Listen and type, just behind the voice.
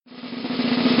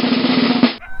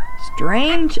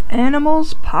Strange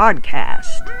Animals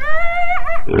Podcast.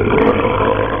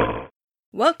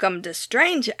 Welcome to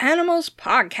Strange Animals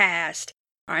Podcast.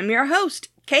 I'm your host,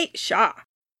 Kate Shaw.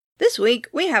 This week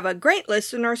we have a great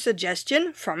listener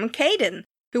suggestion from Caden,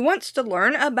 who wants to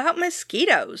learn about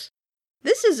mosquitoes.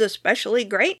 This is especially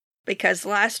great because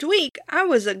last week I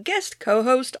was a guest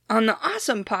co-host on the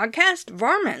awesome podcast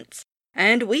Varmints,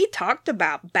 and we talked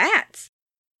about bats.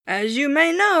 As you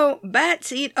may know,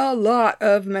 bats eat a lot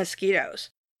of mosquitoes.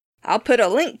 I'll put a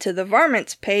link to the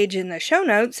Varmints page in the show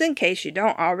notes in case you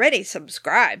don't already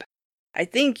subscribe. I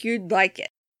think you'd like it.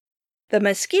 The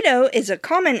mosquito is a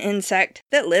common insect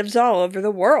that lives all over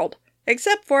the world,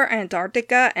 except for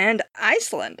Antarctica and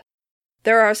Iceland.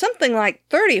 There are something like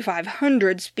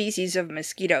 3,500 species of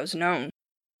mosquitoes known.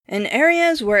 In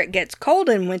areas where it gets cold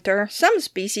in winter, some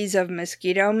species of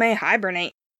mosquito may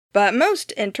hibernate, but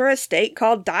most enter a state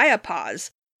called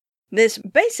diapause. This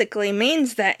basically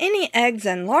means that any eggs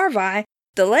and larvae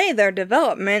delay their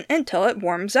development until it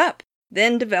warms up,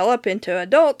 then develop into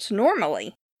adults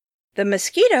normally. The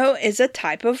mosquito is a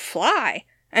type of fly,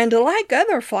 and like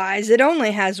other flies, it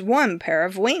only has one pair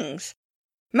of wings.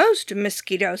 Most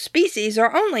mosquito species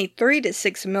are only 3 to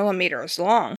 6 millimeters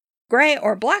long, gray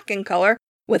or black in color,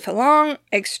 with long,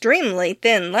 extremely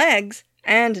thin legs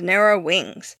and narrow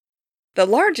wings. The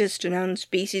largest known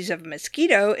species of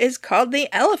mosquito is called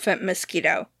the elephant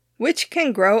mosquito, which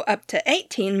can grow up to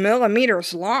 18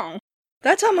 millimeters long.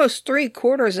 That's almost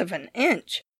 3/4 of an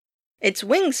inch. Its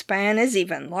wingspan is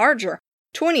even larger,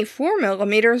 24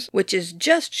 millimeters, which is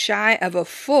just shy of a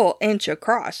full inch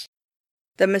across.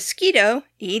 The mosquito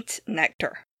eats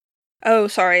nectar. Oh,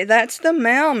 sorry, that's the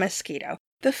male mosquito.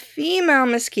 The female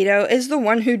mosquito is the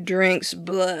one who drinks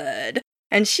blood,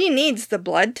 and she needs the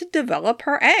blood to develop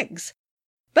her eggs.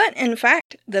 But in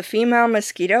fact, the female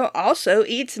mosquito also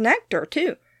eats nectar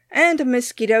too, and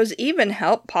mosquitoes even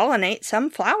help pollinate some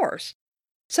flowers.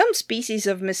 Some species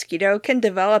of mosquito can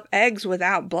develop eggs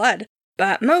without blood,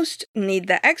 but most need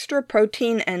the extra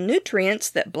protein and nutrients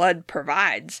that blood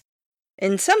provides.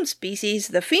 In some species,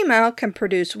 the female can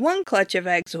produce one clutch of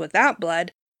eggs without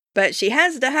blood, but she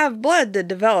has to have blood to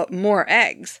develop more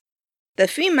eggs. The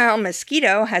female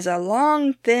mosquito has a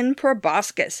long, thin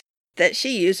proboscis that she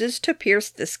uses to pierce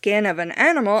the skin of an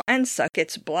animal and suck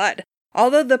its blood,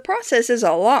 although the process is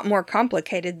a lot more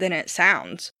complicated than it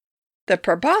sounds. The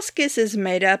proboscis is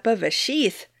made up of a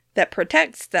sheath that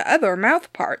protects the other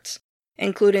mouth parts,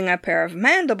 including a pair of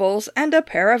mandibles and a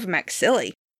pair of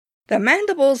maxillae. The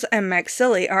mandibles and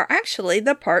maxillae are actually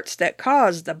the parts that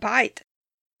cause the bite.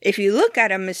 If you look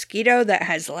at a mosquito that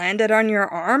has landed on your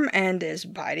arm and is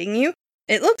biting you,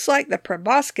 it looks like the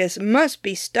proboscis must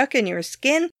be stuck in your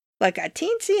skin like a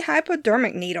teensy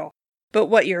hypodermic needle, but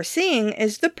what you're seeing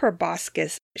is the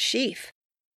proboscis sheath.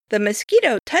 The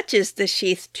mosquito touches the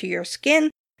sheath to your skin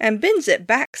and bends it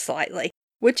back slightly,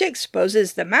 which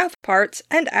exposes the mouth parts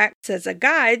and acts as a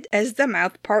guide as the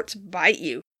mouth parts bite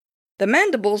you. The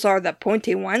mandibles are the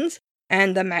pointy ones,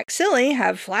 and the maxillae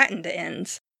have flattened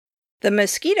ends. The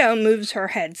mosquito moves her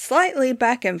head slightly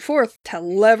back and forth to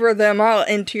lever them all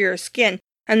into your skin,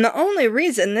 and the only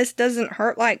reason this doesn't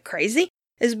hurt like crazy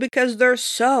is because they're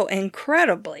so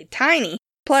incredibly tiny,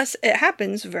 plus it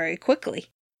happens very quickly.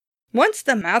 Once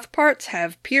the mouth parts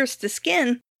have pierced the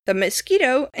skin, the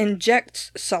mosquito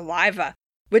injects saliva,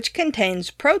 which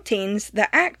contains proteins that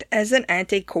act as an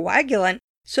anticoagulant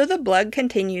so the blood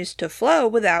continues to flow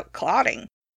without clotting.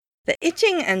 The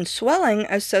itching and swelling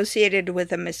associated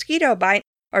with a mosquito bite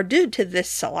are due to this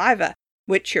saliva,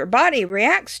 which your body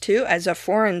reacts to as a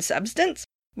foreign substance,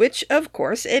 which of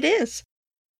course it is.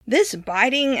 This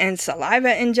biting and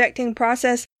saliva injecting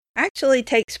process actually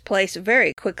takes place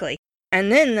very quickly,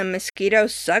 and then the mosquito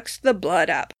sucks the blood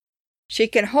up. She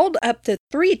can hold up to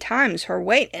 3 times her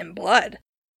weight in blood.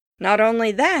 Not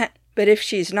only that, but if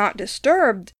she's not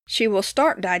disturbed, she will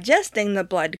start digesting the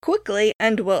blood quickly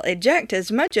and will eject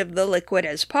as much of the liquid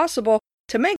as possible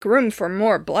to make room for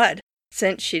more blood,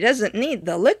 since she doesn't need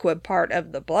the liquid part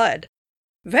of the blood.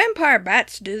 Vampire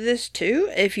bats do this too,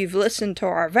 if you've listened to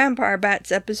our Vampire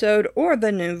Bats episode or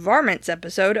the new Varmints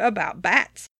episode about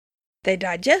bats. They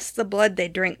digest the blood they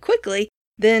drink quickly,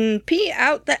 then pee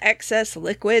out the excess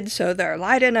liquid so they're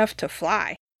light enough to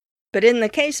fly. But in the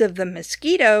case of the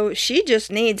mosquito, she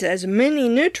just needs as many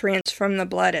nutrients from the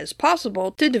blood as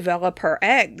possible to develop her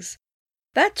eggs.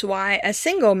 That's why a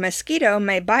single mosquito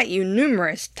may bite you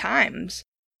numerous times.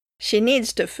 She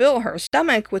needs to fill her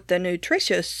stomach with the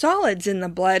nutritious solids in the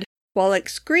blood while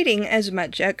excreting as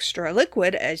much extra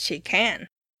liquid as she can.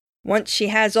 Once she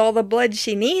has all the blood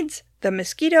she needs, the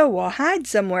mosquito will hide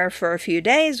somewhere for a few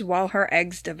days while her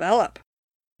eggs develop.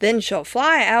 Then she'll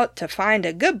fly out to find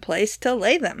a good place to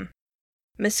lay them.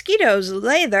 Mosquitoes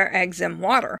lay their eggs in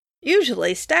water,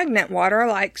 usually stagnant water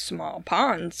like small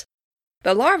ponds.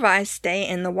 The larvae stay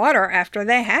in the water after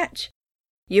they hatch.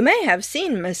 You may have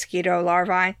seen mosquito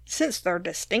larvae since they're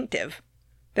distinctive.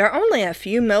 They're only a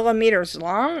few millimeters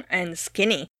long and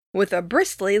skinny, with a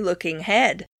bristly-looking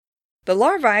head. The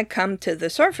larvae come to the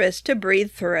surface to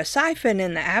breathe through a siphon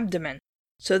in the abdomen,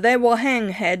 so they will hang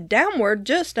head downward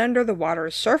just under the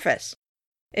water's surface.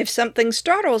 If something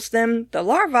startles them, the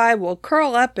larvae will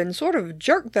curl up and sort of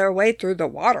jerk their way through the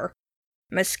water.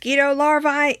 Mosquito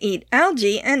larvae eat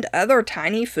algae and other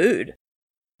tiny food.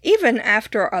 Even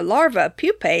after a larva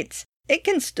pupates, it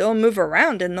can still move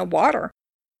around in the water.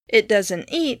 It doesn't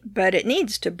eat, but it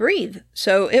needs to breathe,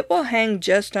 so it will hang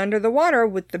just under the water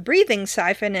with the breathing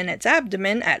siphon in its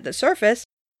abdomen at the surface,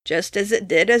 just as it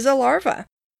did as a larva.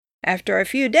 After a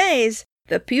few days,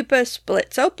 the pupa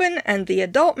splits open and the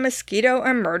adult mosquito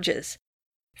emerges.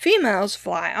 Females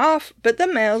fly off, but the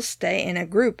males stay in a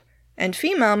group, and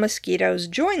female mosquitoes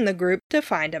join the group to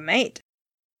find a mate.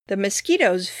 The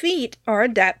mosquito's feet are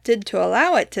adapted to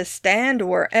allow it to stand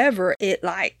wherever it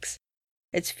likes.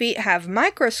 Its feet have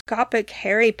microscopic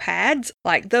hairy pads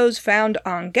like those found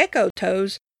on gecko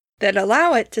toes that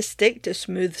allow it to stick to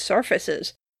smooth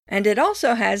surfaces, and it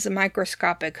also has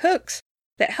microscopic hooks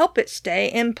that help it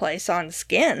stay in place on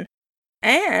skin.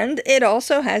 And it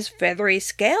also has feathery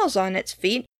scales on its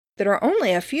feet that are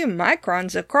only a few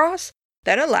microns across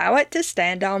that allow it to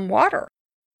stand on water.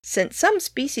 Since some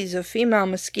species of female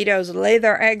mosquitoes lay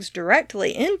their eggs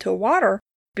directly into water,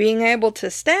 being able to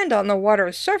stand on the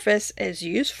water's surface is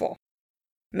useful.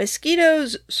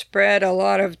 Mosquitoes spread a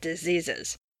lot of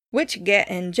diseases, which get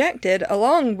injected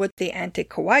along with the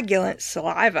anticoagulant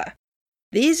saliva.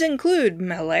 These include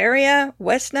malaria,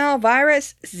 West Nile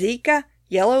virus, Zika,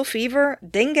 yellow fever,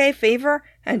 dengue fever,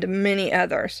 and many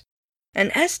others.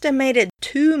 An estimated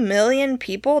 2 million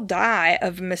people die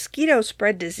of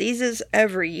mosquito-spread diseases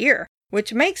every year,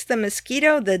 which makes the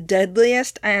mosquito the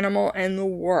deadliest animal in the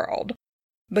world.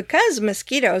 Because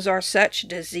mosquitoes are such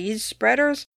disease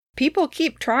spreaders, people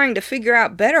keep trying to figure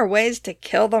out better ways to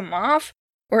kill them off,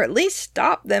 or at least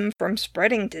stop them from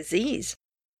spreading disease.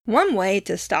 One way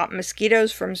to stop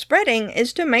mosquitoes from spreading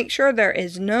is to make sure there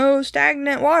is no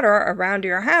stagnant water around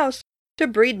your house to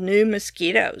breed new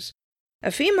mosquitoes.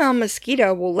 A female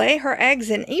mosquito will lay her eggs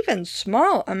in even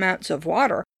small amounts of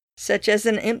water, such as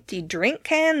an empty drink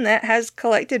can that has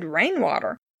collected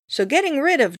rainwater, so getting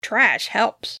rid of trash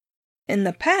helps. In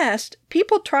the past,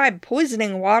 people tried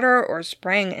poisoning water or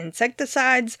spraying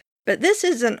insecticides, but this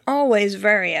isn't always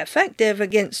very effective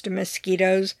against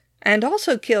mosquitoes and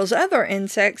also kills other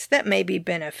insects that may be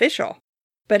beneficial.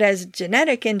 But as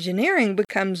genetic engineering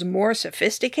becomes more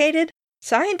sophisticated,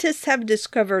 scientists have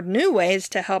discovered new ways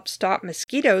to help stop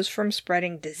mosquitoes from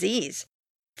spreading disease.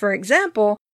 For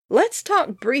example, let's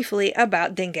talk briefly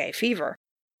about dengue fever.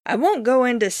 I won't go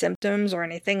into symptoms or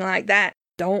anything like that,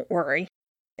 don't worry.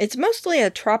 It's mostly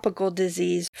a tropical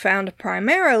disease found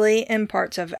primarily in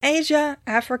parts of Asia,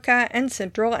 Africa, and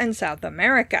Central and South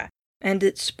America, and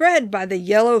it's spread by the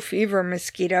yellow fever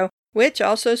mosquito, which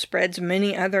also spreads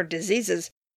many other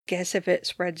diseases. Guess if it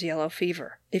spreads yellow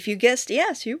fever. If you guessed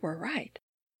yes, you were right.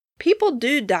 People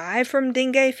do die from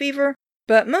dengue fever,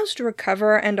 but most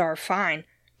recover and are fine.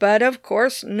 But of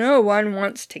course, no one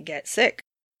wants to get sick.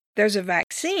 There's a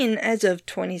vaccine as of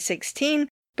 2016,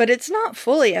 but it's not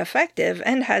fully effective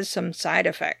and has some side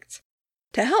effects.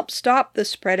 To help stop the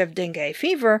spread of dengue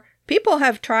fever, people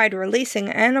have tried releasing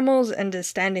animals into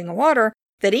standing water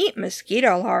that eat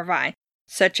mosquito larvae,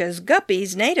 such as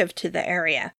guppies native to the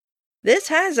area. This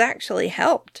has actually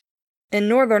helped. In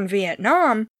northern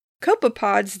Vietnam,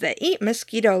 copepods that eat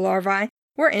mosquito larvae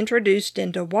were introduced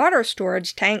into water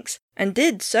storage tanks and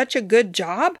did such a good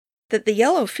job that the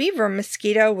yellow fever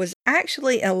mosquito was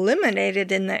actually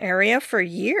eliminated in the area for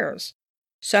years.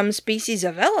 Some species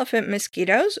of elephant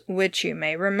mosquitoes, which you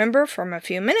may remember from a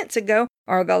few minutes ago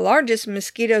are the largest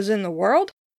mosquitoes in the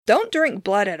world, don't drink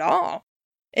blood at all.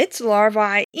 Its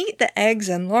larvae eat the eggs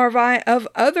and larvae of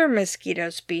other mosquito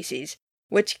species,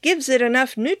 which gives it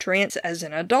enough nutrients as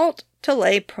an adult to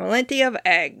lay plenty of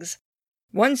eggs.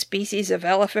 One species of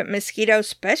elephant mosquito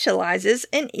specializes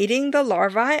in eating the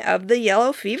larvae of the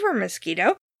yellow fever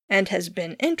mosquito and has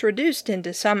been introduced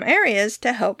into some areas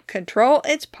to help control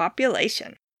its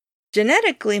population.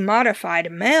 Genetically modified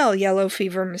male yellow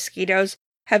fever mosquitoes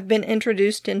have been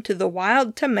introduced into the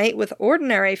wild to mate with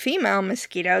ordinary female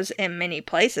mosquitoes in many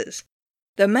places.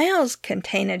 The males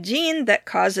contain a gene that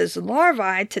causes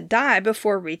larvae to die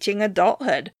before reaching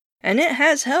adulthood, and it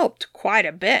has helped quite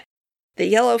a bit. The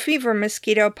yellow fever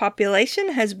mosquito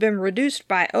population has been reduced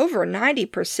by over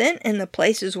 90% in the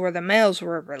places where the males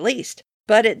were released,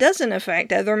 but it doesn't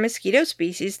affect other mosquito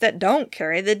species that don't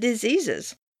carry the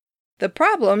diseases. The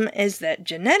problem is that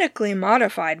genetically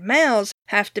modified males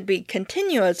have to be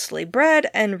continuously bred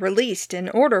and released in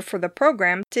order for the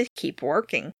program to keep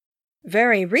working.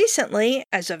 Very recently,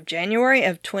 as of January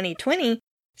of 2020,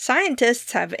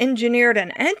 scientists have engineered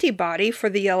an antibody for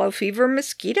the yellow fever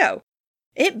mosquito.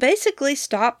 It basically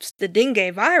stops the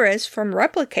dengue virus from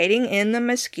replicating in the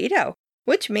mosquito,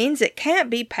 which means it can't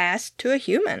be passed to a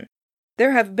human.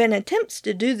 There have been attempts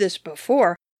to do this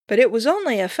before, but it was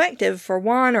only effective for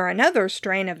one or another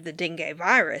strain of the dengue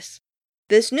virus.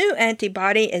 This new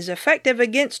antibody is effective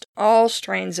against all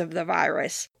strains of the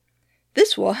virus.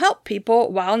 This will help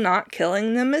people while not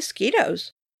killing the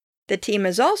mosquitoes. The team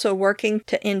is also working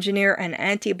to engineer an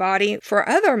antibody for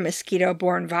other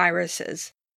mosquito-borne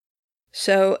viruses.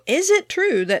 So, is it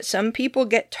true that some people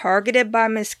get targeted by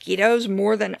mosquitoes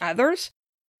more than others?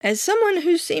 As someone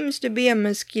who seems to be a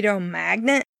mosquito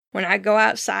magnet, when I go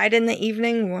outside in the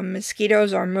evening when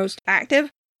mosquitoes are most active,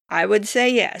 I would say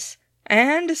yes,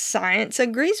 and science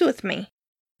agrees with me.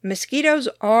 Mosquitoes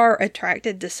are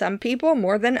attracted to some people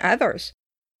more than others.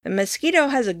 The mosquito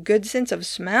has a good sense of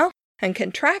smell and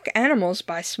can track animals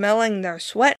by smelling their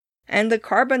sweat and the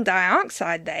carbon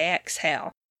dioxide they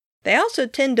exhale. They also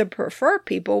tend to prefer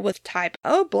people with type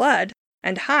O blood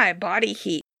and high body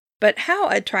heat, but how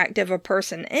attractive a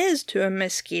person is to a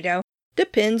mosquito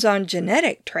depends on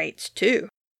genetic traits too.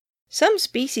 Some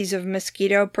species of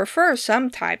mosquito prefer some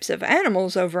types of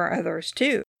animals over others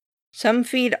too. Some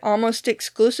feed almost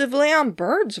exclusively on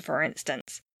birds, for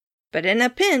instance. But in a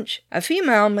pinch, a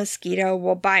female mosquito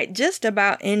will bite just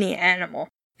about any animal,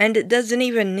 and it doesn't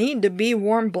even need to be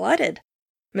warm-blooded.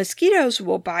 Mosquitoes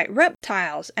will bite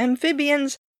reptiles,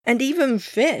 amphibians, and even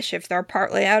fish if they're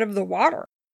partly out of the water.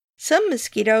 Some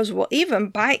mosquitoes will even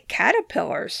bite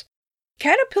caterpillars.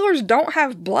 Caterpillars don't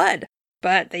have blood,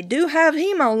 but they do have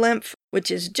hemolymph, which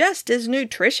is just as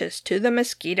nutritious to the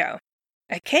mosquito.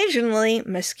 Occasionally,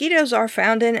 mosquitoes are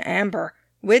found in amber,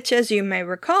 which, as you may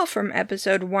recall from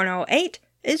episode 108,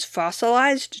 is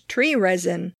fossilized tree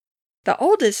resin. The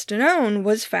oldest known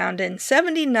was found in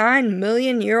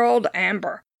 79-million-year-old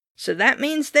amber, so that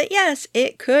means that yes,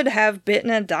 it could have bitten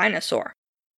a dinosaur.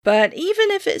 But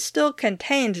even if it still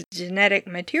contained genetic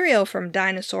material from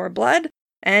dinosaur blood,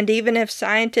 and even if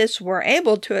scientists were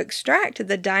able to extract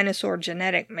the dinosaur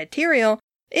genetic material,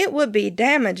 it would be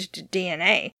damaged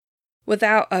DNA.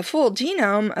 Without a full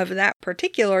genome of that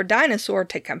particular dinosaur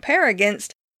to compare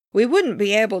against, we wouldn't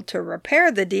be able to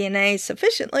repair the DNA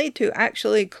sufficiently to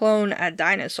actually clone a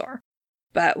dinosaur.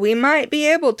 But we might be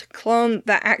able to clone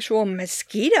the actual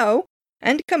mosquito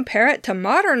and compare it to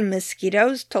modern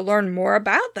mosquitoes to learn more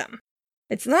about them.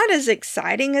 It's not as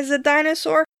exciting as a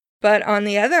dinosaur, but on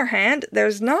the other hand,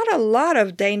 there's not a lot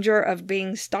of danger of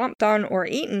being stomped on or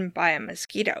eaten by a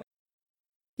mosquito.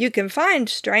 You can find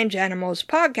Strange Animals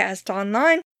Podcast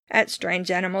online at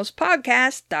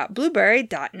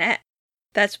strangeanimalspodcast.blueberry.net.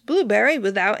 That's blueberry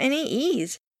without any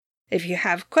E's. If you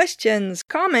have questions,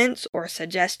 comments, or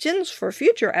suggestions for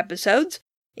future episodes,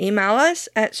 email us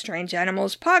at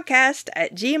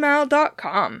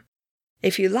strangeanimalspodcast@gmail.com.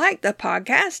 If you like the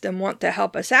podcast and want to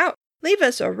help us out, leave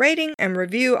us a rating and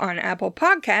review on Apple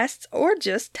Podcasts or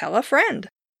just tell a friend.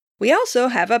 We also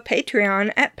have a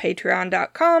Patreon at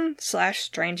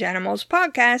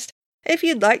patreon.com/strangeanimalspodcast if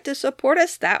you'd like to support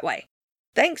us that way.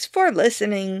 Thanks for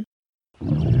listening.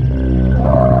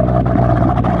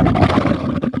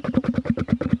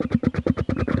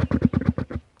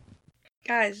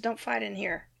 Guys, don't fight in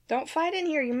here. Don't fight in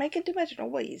here. You're making too much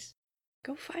noise.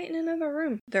 Go fight in another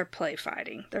room. They're play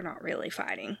fighting. They're not really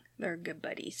fighting. They're good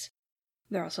buddies.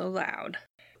 They're also loud.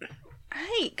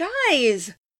 Hey,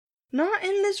 guys! Not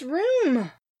in this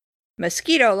room!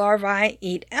 Mosquito larvae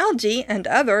eat algae and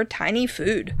other tiny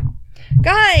food.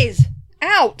 Guys!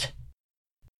 Out!